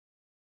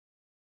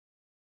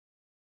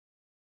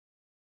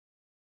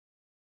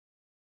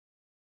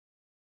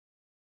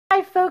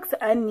Hi folks,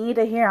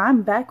 Anita here.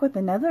 I'm back with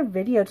another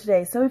video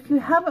today. So if you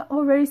haven't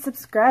already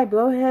subscribed,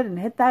 go ahead and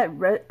hit that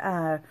red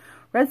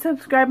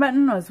subscribe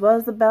button as well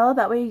as the bell.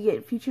 That way you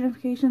get future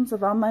notifications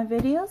of all my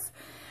videos.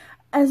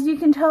 As you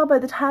can tell by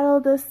the title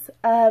of this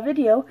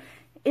video,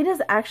 it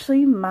is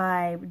actually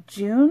my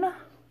June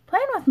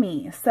plan with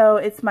me. So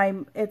it's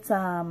more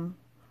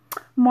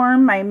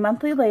my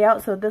monthly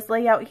layout. So this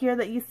layout here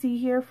that you see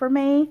here for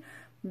May,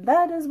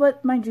 that is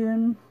what my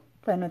June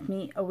plan with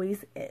me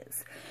always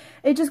is.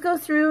 It just goes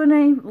through and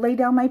I lay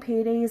down my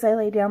paydays, I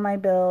lay down my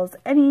bills,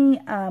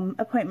 any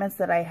appointments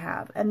that I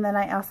have, and then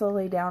I also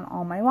lay down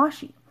all my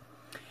washi.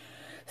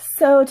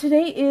 So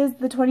today is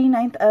the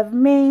 29th of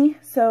May,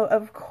 so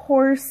of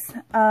course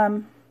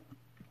I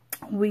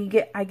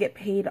get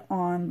paid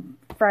on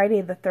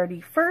Friday the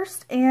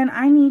 31st, and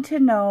I need to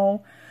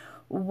know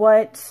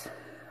what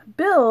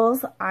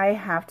bills I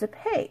have to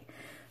pay.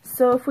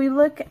 So if we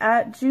look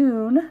at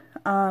June,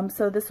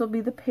 so this will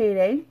be the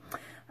payday.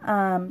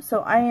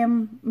 So I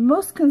am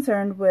most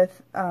concerned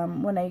with,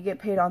 when I get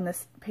paid on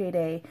this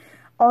payday,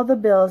 all the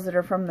bills that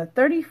are from the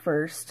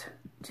 31st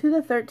to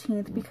the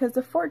 13th, because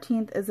the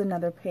 14th is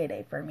another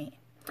payday for me.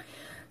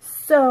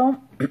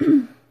 So,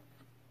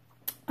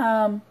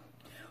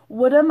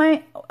 what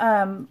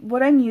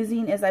I'm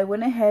using is I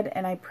went ahead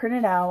and I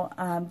printed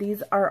out,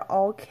 these are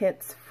all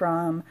kits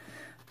from,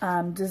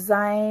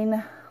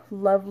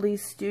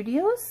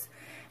 DesignLovelyStudios,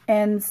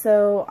 and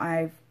so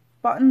I've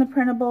bought in the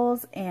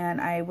printables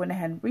and I went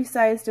ahead and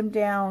resized them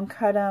down,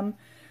 cut them.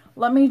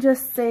 Let me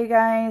just say,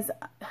 guys,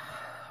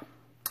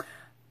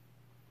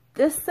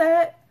 this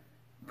set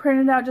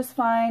printed out just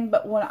fine,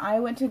 but when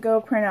I went to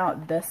go print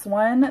out this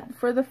one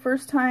for the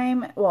first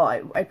time,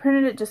 well, I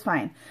printed it just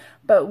fine,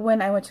 but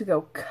when I went to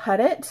go cut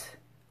it,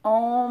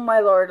 oh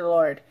my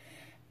lord,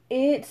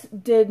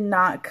 it did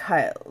not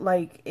cut.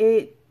 Like,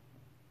 it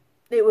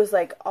was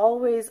like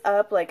always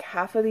up, like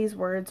half of these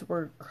words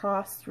were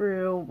crossed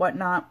through,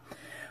 whatnot.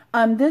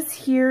 This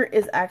here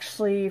is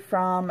actually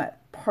from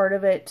part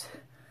of it.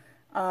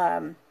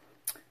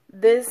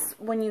 This,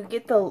 when you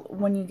get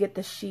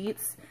the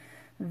sheets,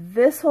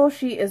 this whole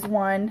sheet is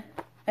one,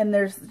 and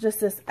there's just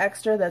this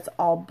extra that's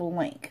all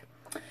blank.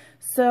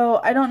 So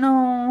I don't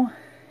know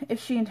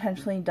if she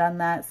intentionally done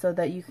that so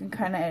that you can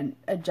kind of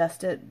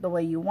adjust it the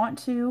way you want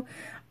to.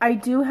 I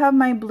do have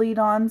my bleed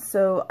on,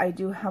 so I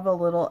do have a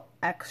little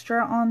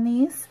extra on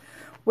these,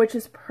 which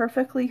is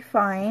perfectly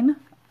fine.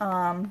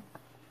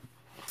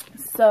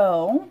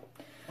 So,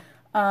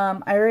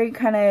 I already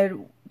kind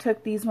of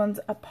took these ones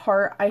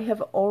apart. I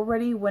have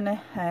already went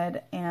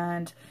ahead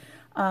and,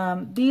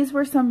 these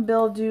were some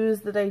bill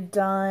dues that I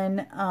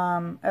done,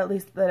 at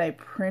least that I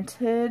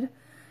printed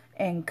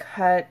and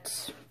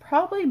cut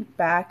probably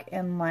back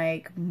in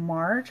like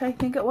March, I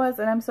think it was.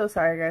 And I'm so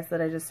sorry, guys,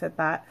 that I just said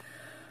that.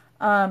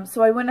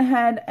 So I went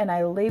ahead and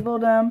I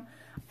labeled them.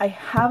 I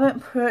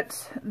haven't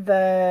put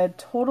the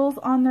totals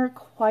on there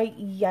quite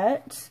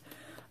yet.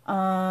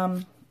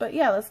 But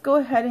yeah, let's go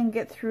ahead and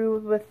get through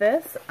with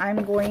this.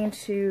 I'm going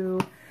to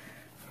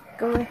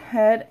go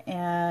ahead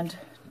and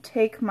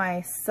take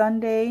my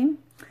Sunday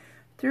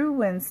through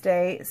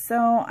Wednesday.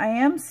 So I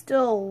am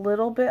still a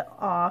little bit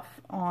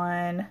off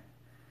on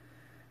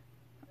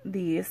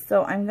these.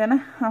 So I'm going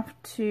to have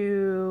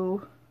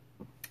to,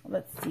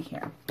 let's see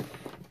here,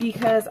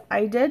 because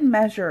I did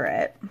measure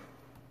it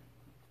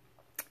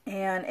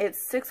and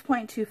it's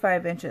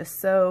 6.25 inches.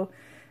 So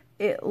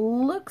it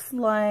looks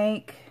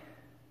like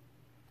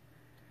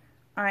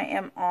I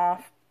am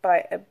off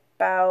by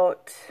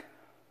about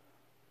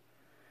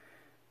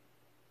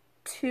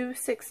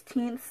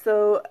 2/16,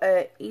 so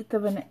 1/8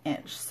 of an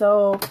inch.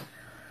 So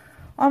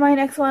on my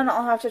next one,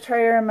 I'll have to try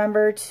to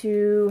remember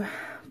to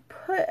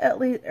put at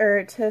least,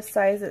 or to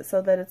size it so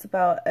that it's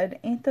about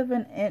 1/8 of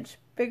an inch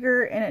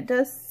bigger. And it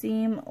does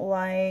seem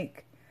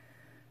like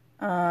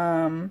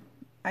I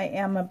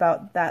am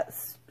about that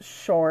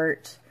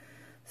short.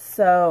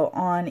 So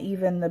on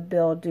even the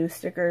bill due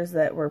stickers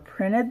that were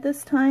printed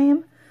this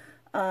time.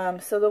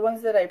 So the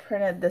ones that I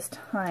printed this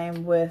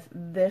time with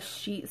this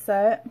sheet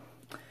set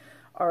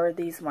are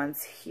these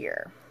ones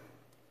here.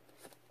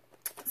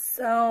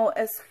 So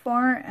as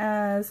far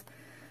as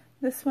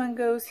this one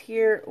goes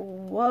here,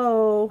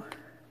 whoa,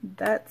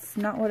 that's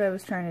not what I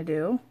was trying to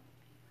do.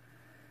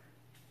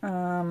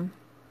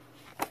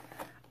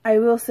 I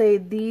will say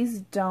these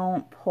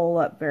don't pull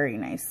up very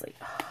nicely.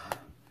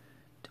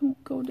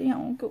 Don't go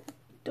down,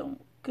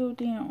 don't go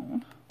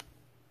down.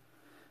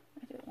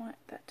 I didn't want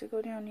that to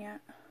go down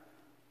yet.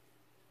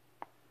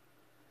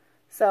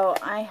 So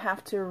I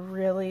have to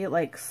really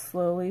like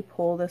slowly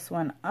pull this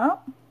one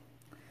up.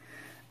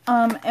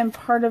 And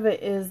part of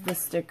it is the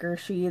sticker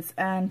sheets.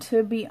 And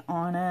to be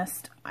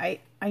honest,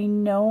 I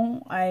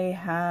know I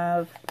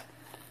have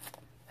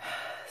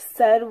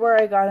said where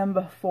I got them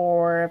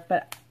before,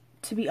 but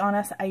to be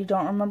honest, I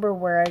don't remember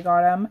where I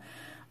got them.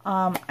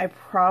 I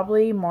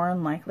probably more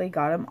than likely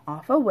got them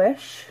off of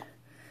Wish.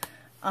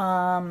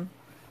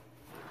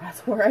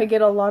 That's where I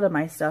get a lot of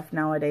my stuff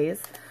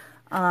nowadays.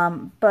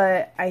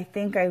 But I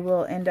think I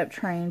will end up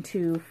trying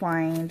to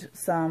find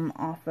some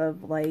off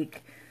of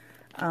like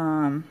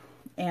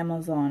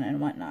Amazon and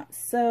whatnot.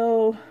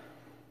 So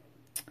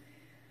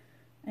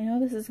I know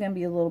this is going to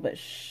be a little bit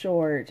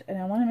short, and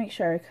I want to make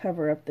sure I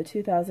cover up the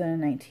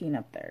 2019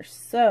 up there.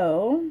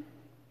 So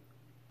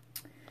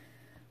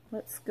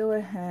let's go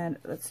ahead,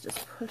 let's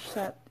just push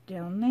that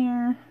down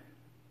there.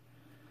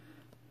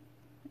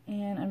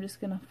 And I'm just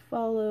going to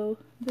follow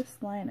this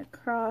line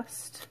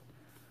across.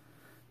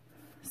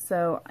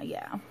 So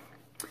yeah,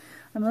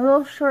 I'm a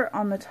little short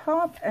on the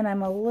top and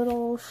I'm a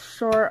little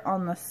short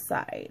on the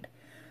side,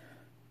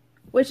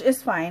 which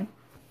is fine.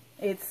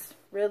 It's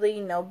really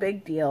no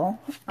big deal.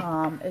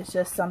 It's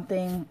just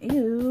something,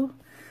 ew.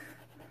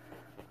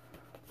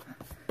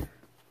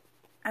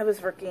 I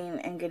was working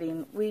and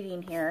getting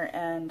weeding here,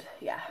 and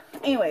yeah.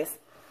 Anyways,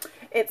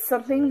 it's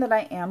something that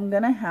I am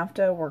going to have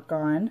to work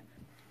on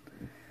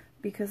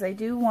because I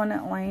do want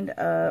it lined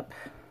up.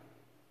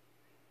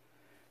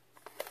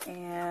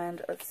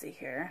 And let's see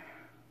here.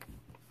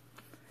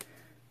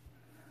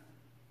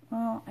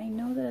 Well, I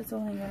know that it's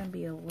only going to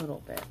be a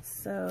little bit,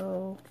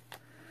 so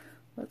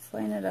let's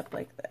line it up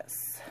like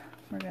this.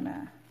 We're going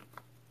to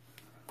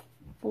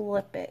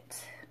flip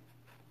it.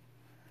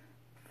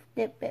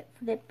 Flip it,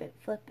 flip it,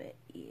 flip it.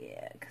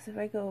 Yeah, because if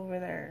I go over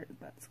there,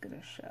 that's going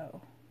to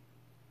show.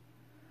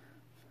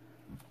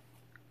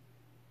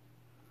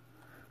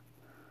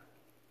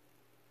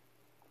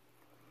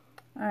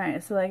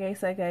 Alright, so like I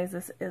said, guys,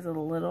 this is a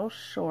little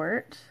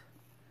short.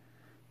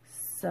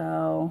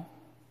 So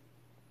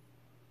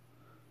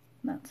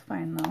that's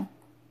fine though.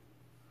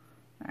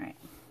 Alright.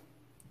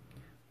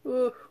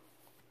 Ooh.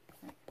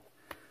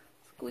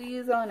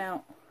 Squeeze on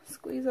out.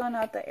 Squeeze on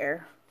out the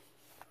air.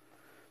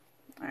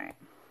 Alright.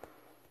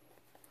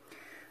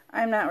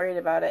 I'm not worried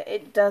about it.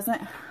 It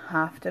doesn't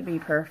have to be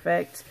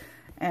perfect.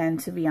 And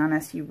to be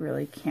honest, you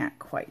really can't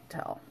quite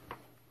tell.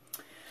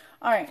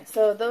 Alright,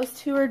 so those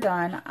two are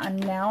done.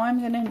 Now I'm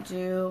going to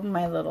do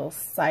my little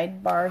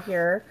sidebar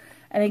here.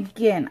 And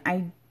again,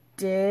 I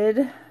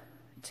did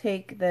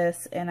take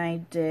this and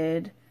I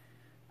did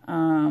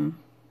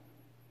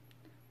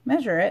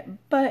measure it.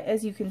 But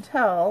as you can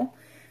tell,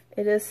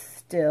 it is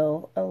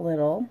still a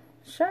little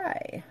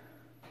shy.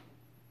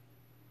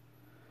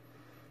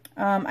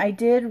 I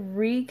did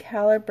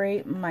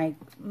recalibrate my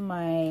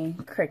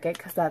Cricut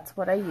because that's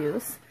what I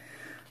use.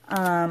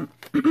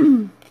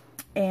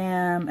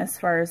 And as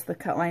far as the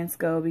cut lines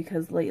go,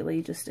 because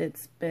lately just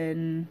it's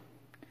been,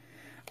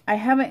 I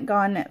haven't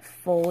gone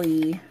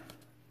fully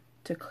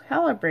to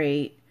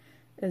calibrate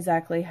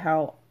exactly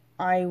how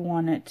I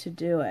want it to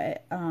do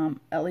it,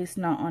 at least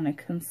not on a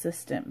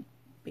consistent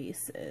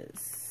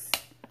basis.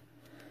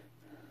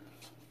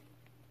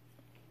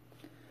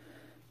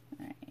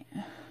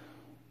 Alright.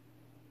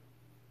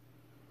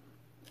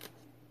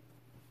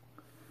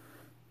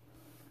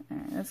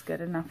 Alright, that's good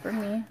enough for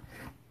me.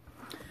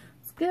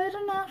 Good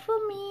enough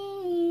for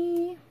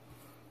me.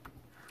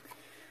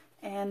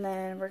 And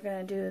then we're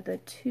going to do the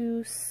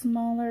two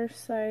smaller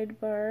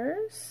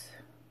sidebars.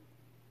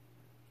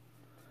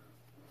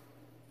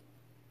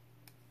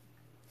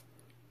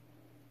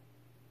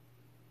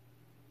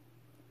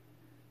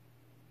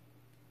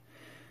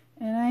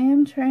 And I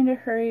am trying to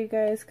hurry,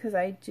 guys, because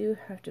I do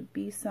have to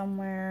be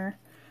somewhere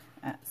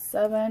at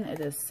 7. It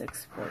is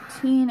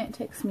 6:14. It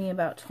takes me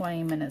about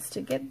 20 minutes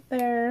to get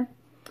there.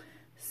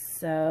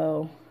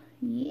 So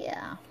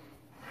yeah,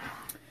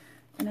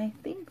 and I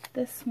think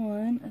this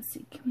one, let's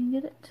see, can we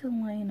get it to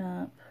line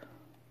up?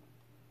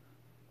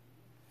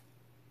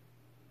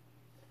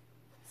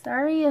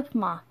 Sorry if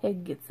my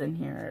head gets in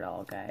here at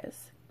all,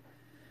 guys.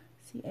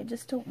 See, I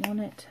just don't want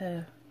it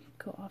to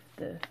go off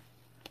the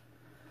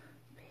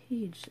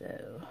page,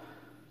 though.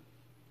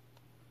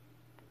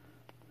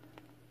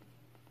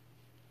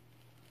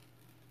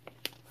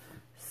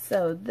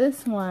 So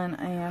this one,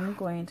 I am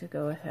going to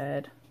go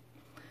ahead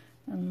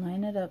and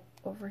line it up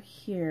over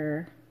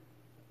here,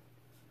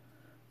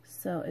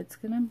 so it's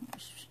gonna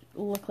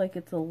look like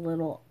it's a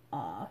little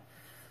off,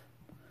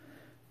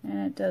 and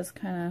it does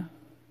kind of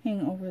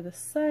hang over the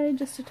side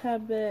just a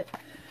tad bit,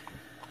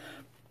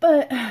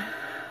 but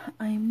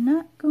I'm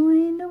not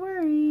going to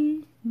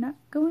worry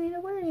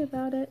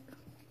about it.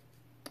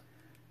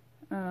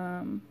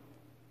 Yeah.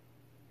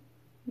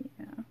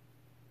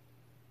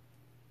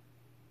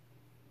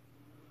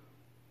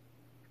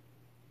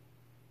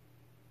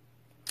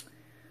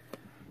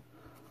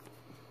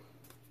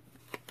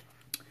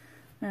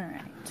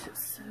 Alright,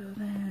 so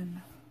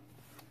then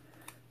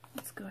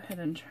let's go ahead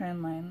and try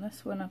and line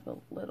this one up a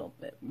little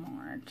bit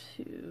more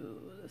to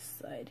the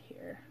side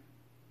here.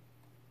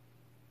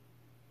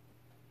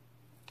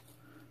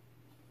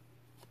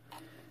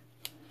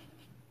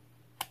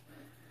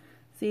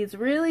 See, it's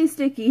really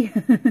sticky,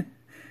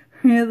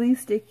 really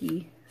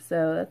sticky,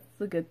 so that's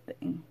a good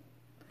thing.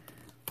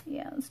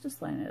 Yeah, let's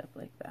just line it up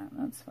like that,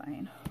 that's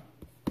fine.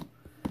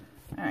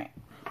 Alright.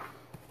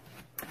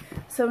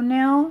 So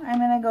now I'm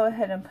going to go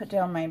ahead and put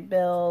down my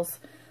bills.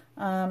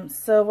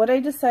 So what I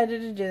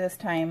decided to do this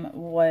time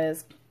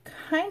was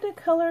kind of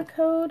color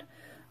code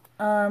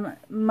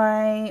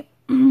my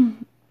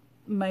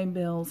my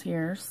bills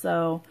here.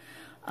 So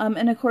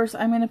And of course,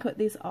 I'm going to put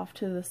these off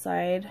to the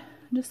side,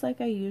 just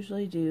like I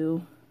usually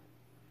do.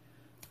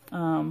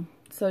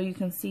 So you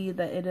can see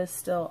that it is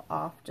still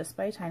off just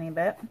by a tiny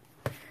bit.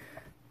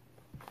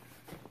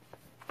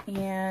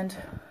 And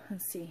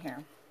let's see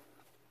here.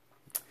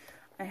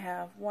 I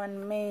have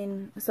one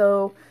main,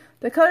 so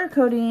the color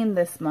coding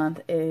this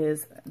month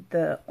is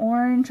the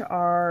orange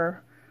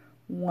are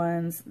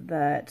ones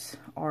that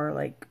are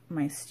like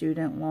my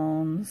student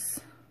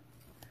loans.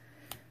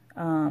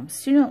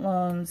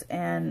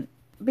 And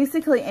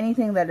basically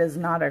anything that is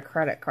not a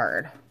credit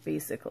card,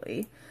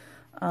 basically.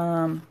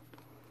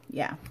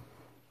 Yeah.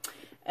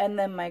 And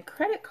then my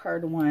credit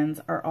card ones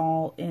are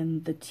all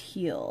in the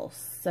teal.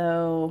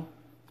 So,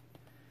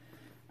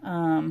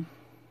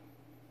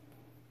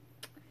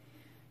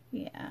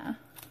 yeah.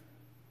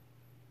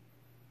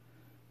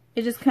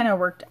 It just kind of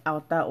worked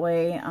out that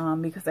way,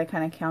 because I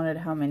kind of counted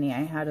how many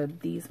I had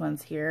of these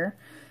ones here.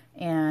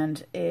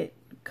 And it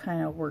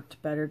kind of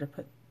worked better to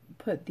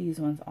put these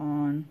ones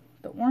on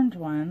the orange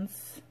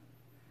ones.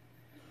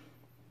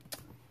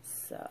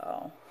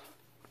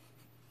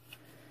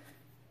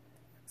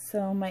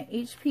 So my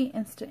HP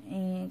Instant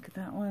Ink,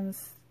 that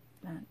one's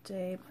that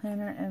day.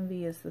 Planner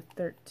Envy is the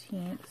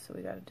 13th, so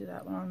we got to do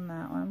that one on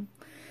that one.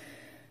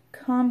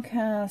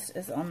 Comcast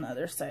is on the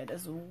other side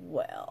as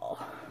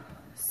well.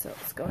 So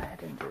let's go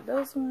ahead and do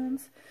those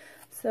ones.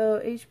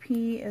 So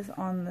HP is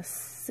on the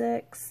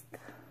 6th.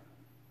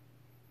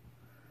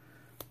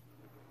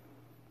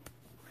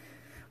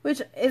 Which,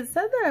 it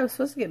said that I was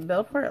supposed to get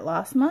billed for it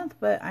last month,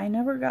 but I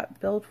never got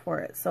billed for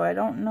it. So I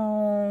don't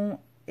know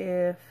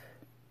if,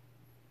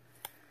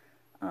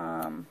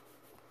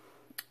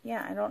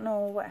 yeah, I don't know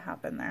what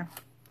happened there.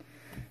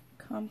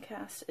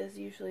 Comcast is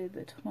usually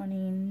the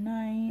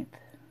 29th.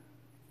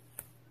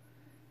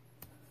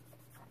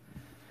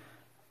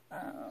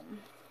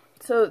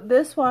 So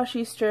this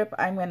washi strip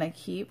I'm going to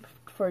keep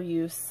for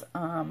use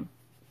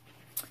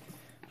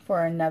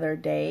for another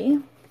day,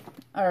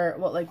 or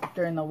well, like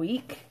during the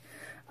week.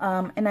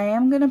 And I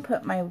am going to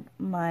put my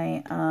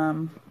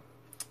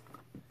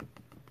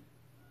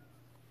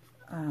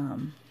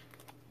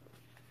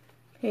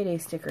payday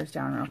stickers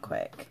down real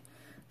quick.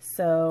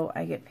 So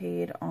I get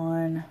paid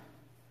on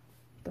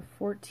the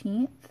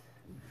 14th.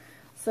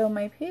 So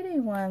my payday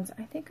ones,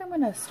 I think I'm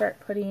going to start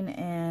putting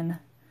in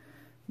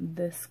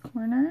this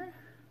corner.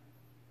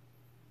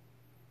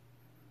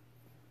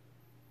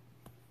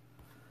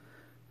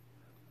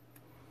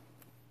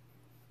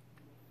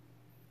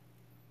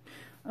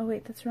 Oh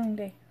wait, that's the wrong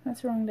day.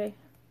 That's the wrong day.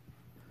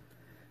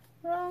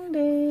 Wrong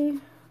day.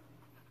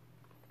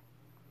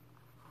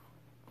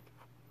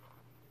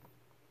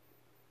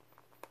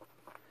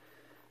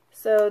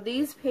 So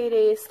these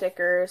payday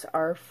stickers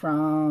are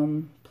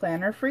from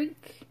Planner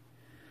Freak.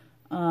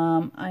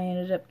 I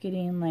ended up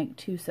getting like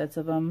 2 sets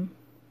of them.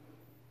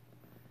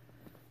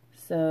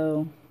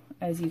 So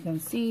as you can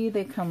see,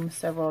 they come with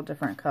several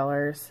different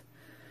colors.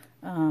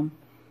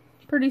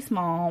 Pretty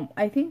small.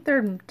 I think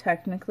they're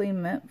technically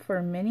meant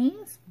for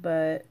minis,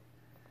 but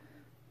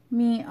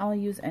me, I'll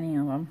use any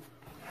of them.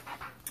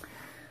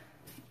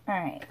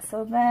 Alright,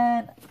 so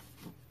then,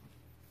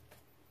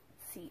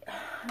 let's see,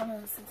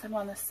 since I'm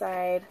on the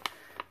side,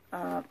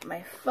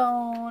 my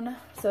phone.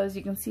 So as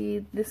you can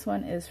see, this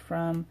one is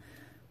from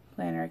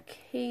Planner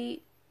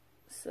Kate.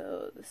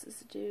 So this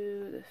is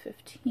due the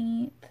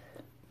 15th.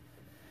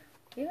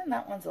 Even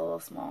that one's a little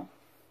small.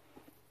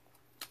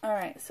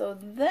 Alright, so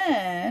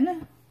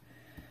then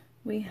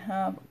we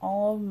have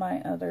all of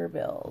my other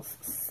bills.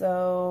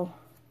 So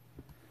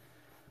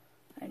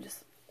I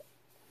just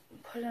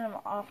put them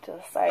off to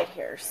the side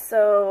here.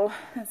 So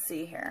let's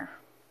see here.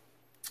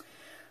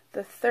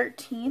 The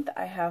 13th,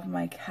 I have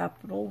my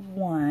Capital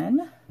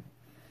One,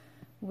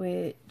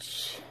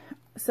 which,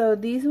 so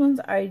these ones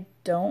I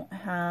don't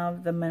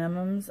have the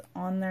minimums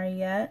on there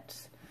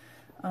yet.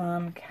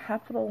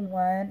 Capital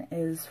One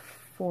is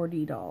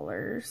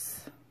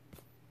 $40.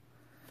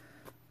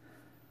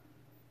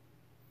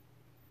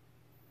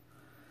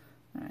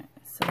 Alright,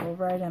 so we'll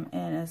write them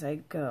in as I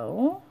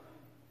go.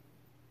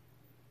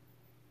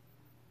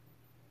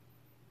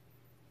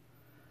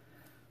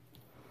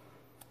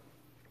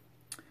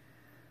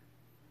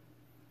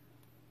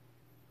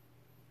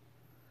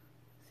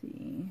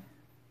 See,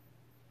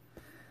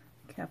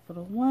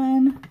 Capital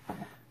One,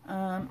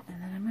 and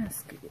then I'm going to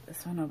scoot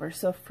this one over.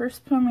 So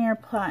First Premier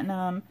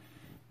Platinum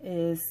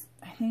is,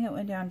 I think it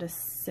went down to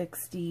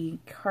 60.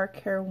 Car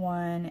Care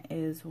One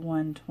is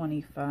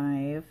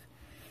 125.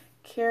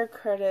 Care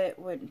Credit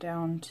went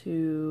down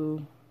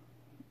to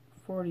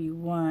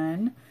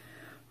 41.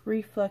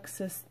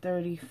 Reflex is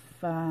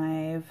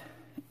 35.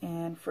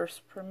 And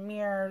First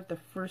Premier, the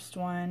first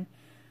one,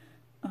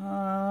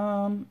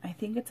 I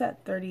think it's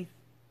at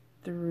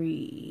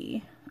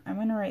 33. I'm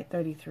going to write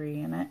 33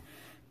 in it.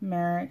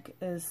 Merrick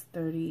is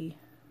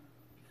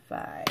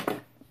 35.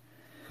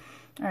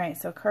 Alright,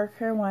 so Car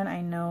Care One,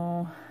 I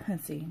know,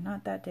 let's see,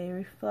 not that day.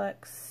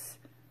 Reflex,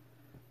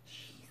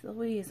 jeez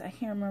Louise, I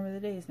can't remember the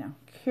days now.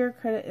 Care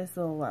Credit is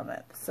the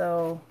 11th,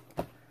 so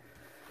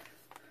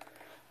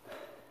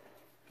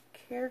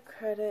Care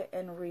Credit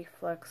and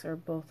Reflex are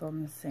both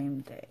on the same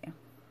day.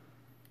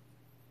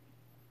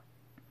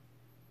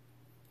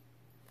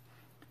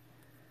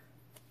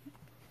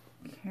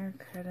 Care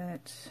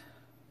Credit.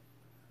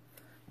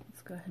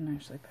 Let's go ahead and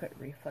actually put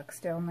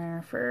Reflex down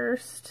there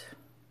first.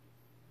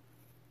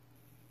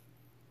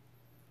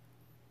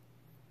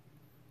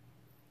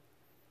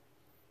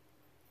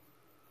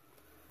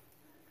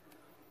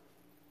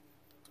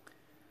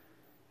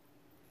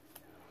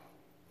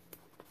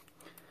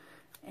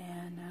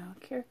 And now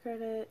Care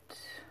Credit.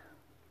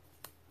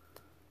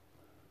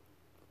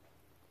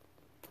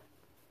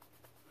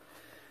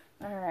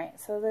 Alright,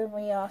 so then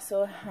we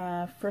also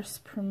have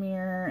First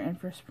Premier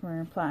and First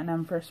Premier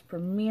Platinum. First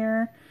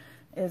Premier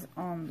is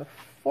on the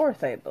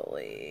 4th, I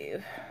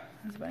believe.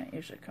 That's when it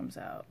usually comes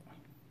out.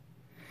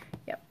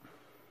 Yep.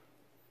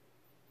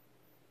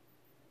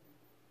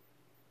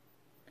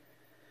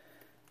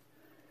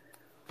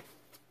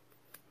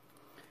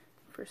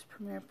 First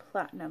Premier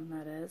Platinum,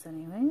 that is,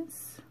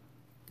 anyways.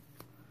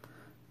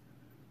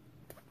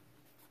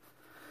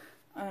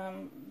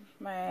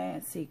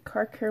 Let's see,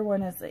 Car Care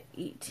one is the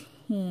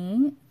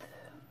 18th.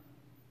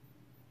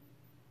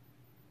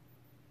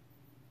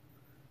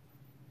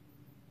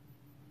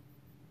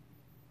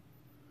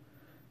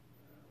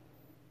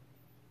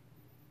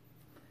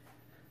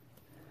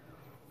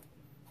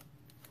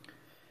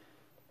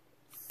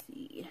 Let's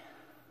see.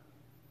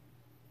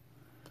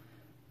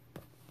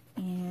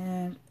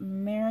 And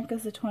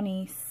America's the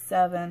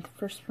 27th.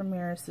 First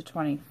Premiere is the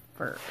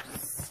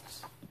 21st.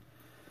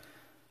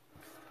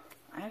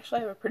 I actually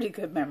have a pretty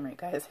good memory,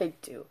 guys. I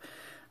do.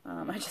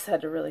 I just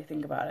had to really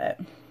think about it.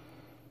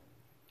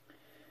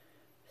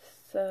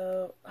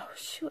 So, oh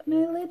shoot, and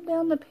I laid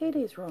down the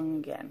paydays wrong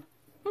again.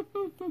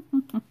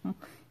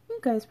 You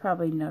guys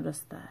probably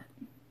noticed that.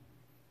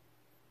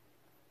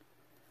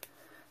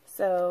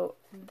 So,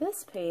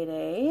 this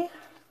payday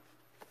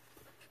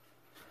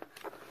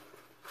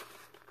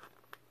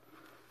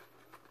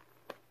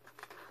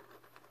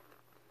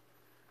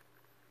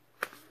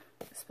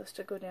is supposed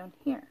to go down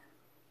here.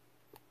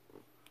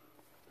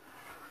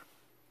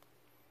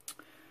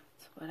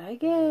 What I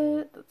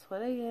get, that's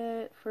what I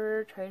get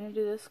for trying to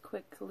do this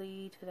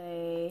quickly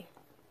today.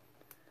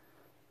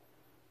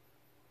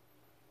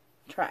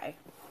 Try.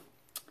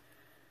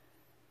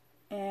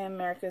 And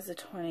America's the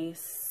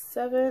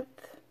 27th.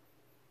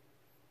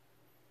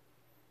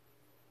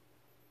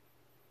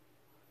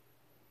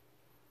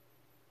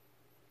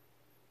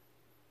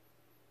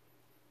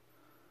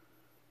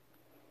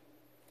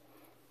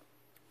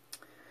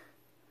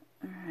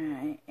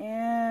 Alright,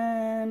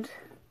 and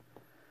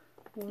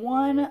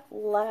one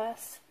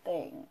last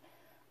thing.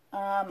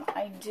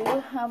 I do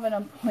have an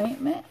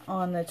appointment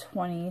on the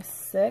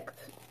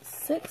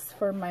 26th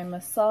for my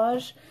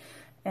massage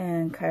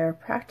and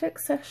chiropractic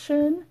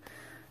session.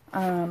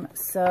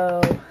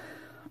 So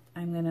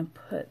I'm going to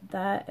put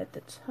that at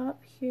the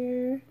top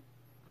here.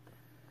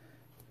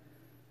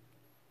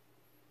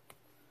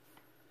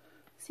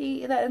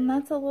 See, and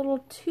that's a little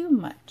too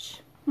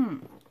much.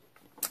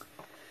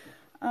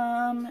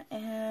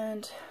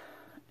 And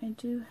I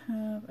do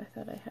have, I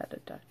thought I had a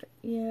doctor.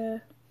 Yeah.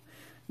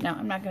 No,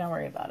 I'm not going to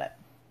worry about it.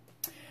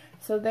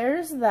 So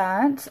there's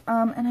that.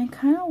 And I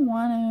kind of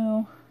want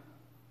to,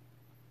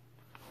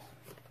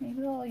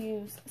 maybe I'll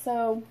use,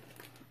 so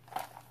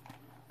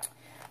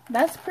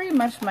that's pretty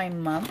much my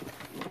month.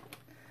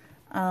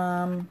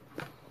 Yeah,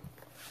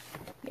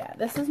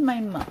 this is my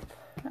month.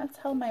 That's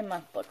how my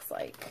month looks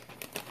like.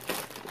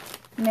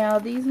 Now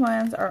these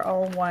ones are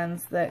all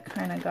ones that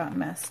kind of got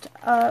messed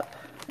up.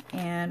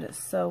 And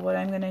so what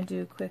I'm going to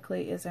do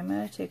quickly is I'm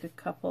going to take a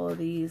couple of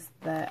these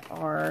that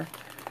are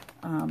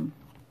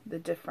the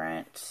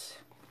different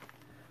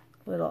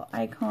little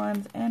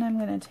icons, and I'm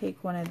going to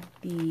take one of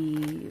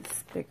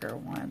these bigger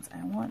ones.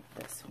 I want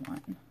this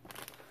one.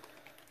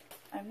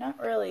 I'm not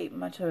really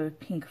much of a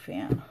pink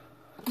fan.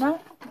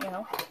 Not,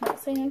 not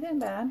saying anything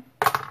bad.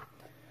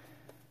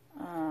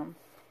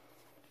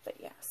 But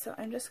yeah, so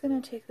I'm just going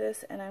to take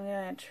this and I'm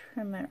going to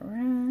trim it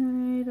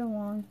right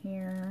along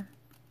here.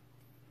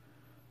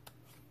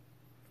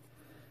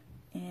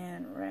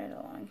 And right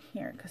along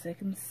here, because I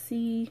can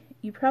see,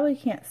 you probably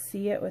can't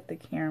see it with the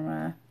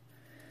camera,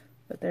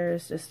 but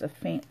there's just a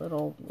faint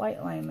little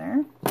white line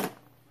there.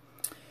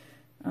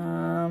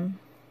 So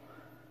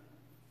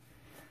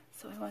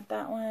I want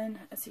that one.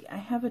 Let's see, I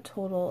have a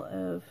total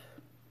of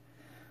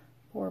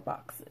 4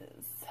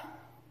 boxes.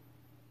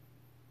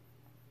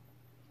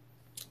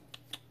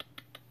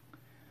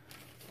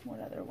 What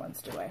other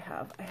ones do I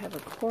have? I have a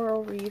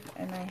coral reef,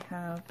 and I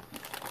have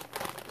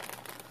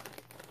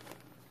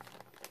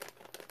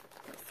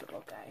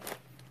guy.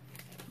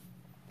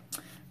 I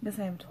guess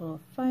I have a total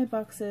of 5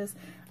 boxes.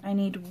 I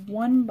need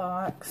 1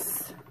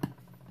 box,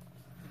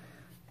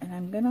 and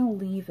I'm gonna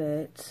leave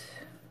it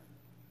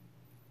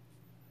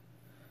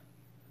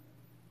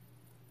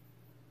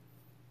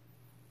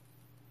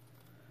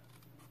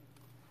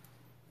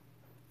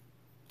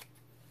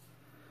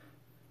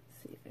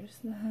see, there's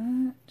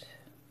that.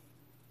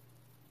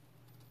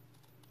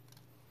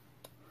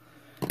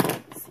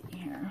 Let's see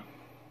here.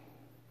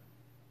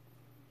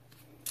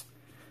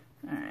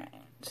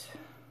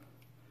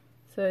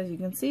 So as you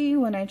can see,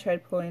 when I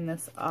tried pulling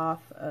this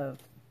off of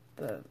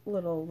the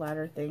little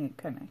ladder thing, it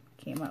kind of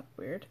came up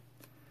weird.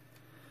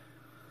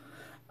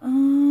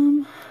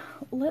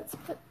 Let's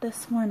put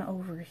this one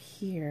over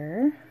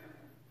here.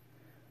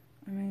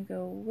 I'm going to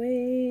go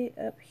way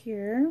up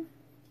here.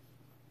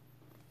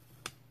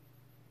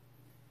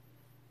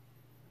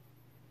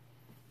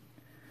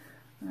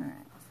 Alright,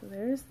 so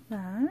there's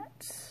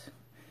that.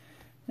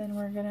 Then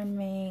we're going to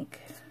make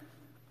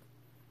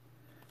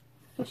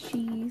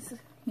fishies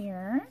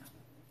here.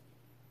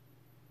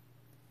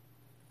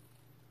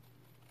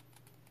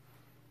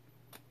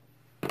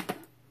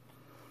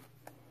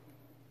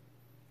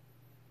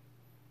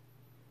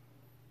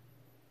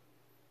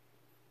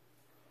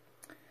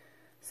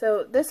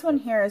 So this one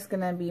here is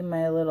going to be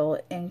my little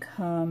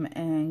income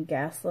and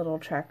gas little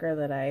tracker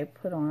that I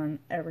put on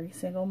every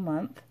single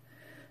month.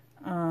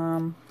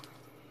 Yeah,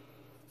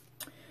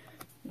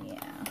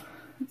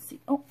 let's see.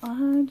 Oh,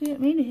 I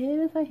didn't mean to hit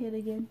if I hit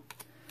again.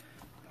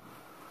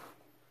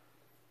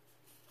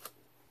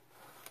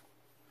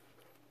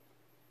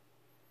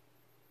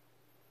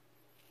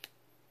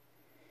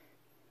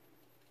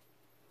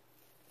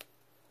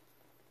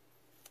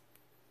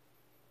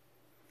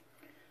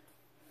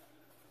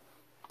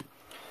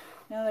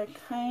 Now they're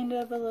kind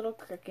of a little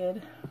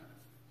crooked.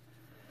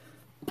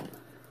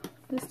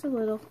 Just a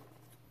little.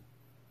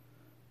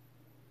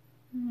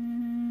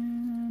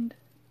 And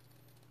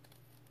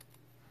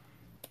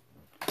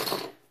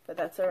but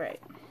that's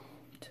alright.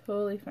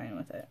 Totally fine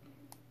with it.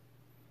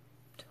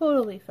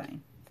 Totally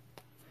fine.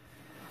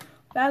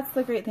 That's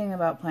the great thing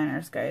about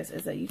planners, guys,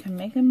 is that you can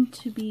make them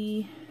to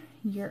be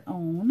your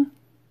own.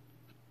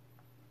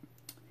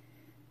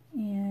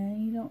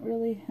 And you don't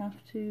really have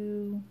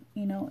to,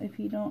 you know, if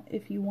you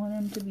want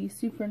them to be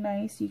super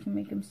nice, you can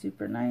make them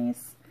super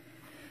nice.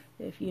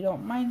 If you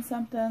don't mind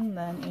something,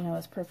 then, you know,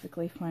 it's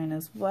perfectly fine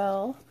as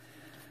well.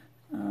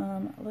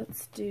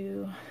 Let's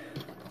do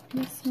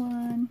this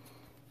one.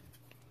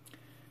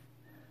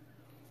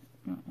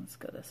 Oh, let's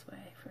go this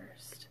way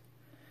first.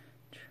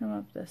 Trim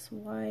up this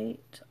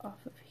white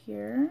off of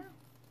here.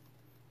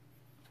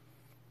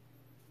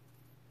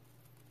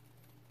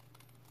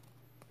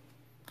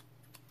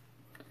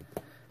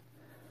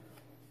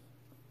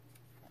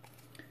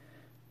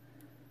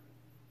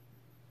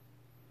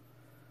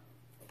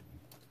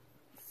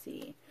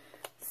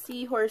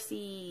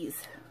 Seahorsies.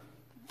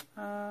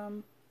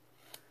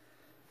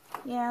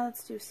 Yeah,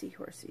 let's do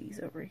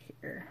seahorsies over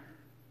here.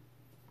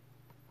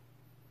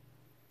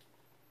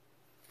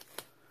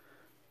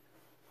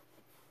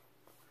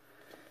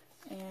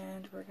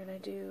 And we're gonna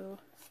do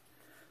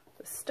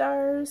the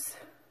stars.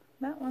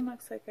 That one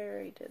looks like I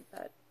already did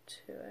that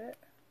to it.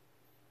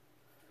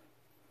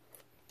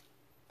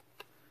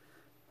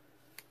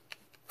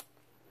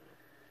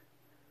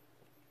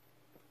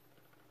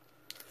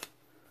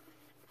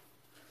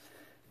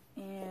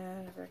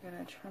 And we're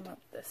going to trim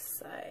up this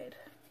side.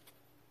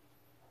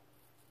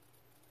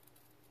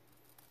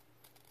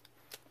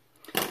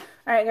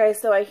 Alright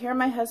guys, so I hear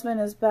my husband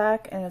is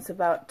back and it's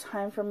about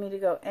time for me to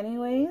go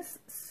anyways.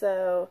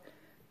 So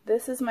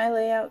this is my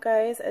layout,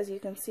 guys. As you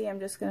can see,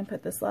 I'm just going to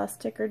put this last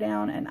sticker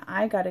down and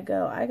I gotta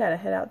go. I gotta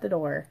head out the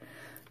door.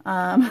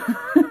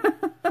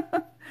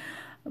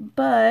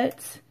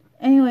 But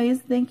anyways,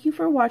 thank you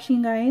for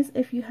watching, guys.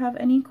 If you have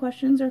any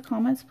questions or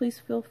comments, please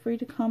feel free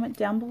to comment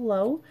down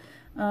below.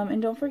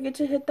 And don't forget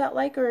to hit that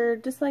like or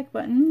dislike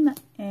button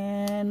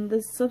and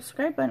the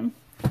subscribe button.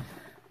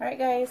 Alright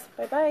guys,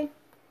 bye bye.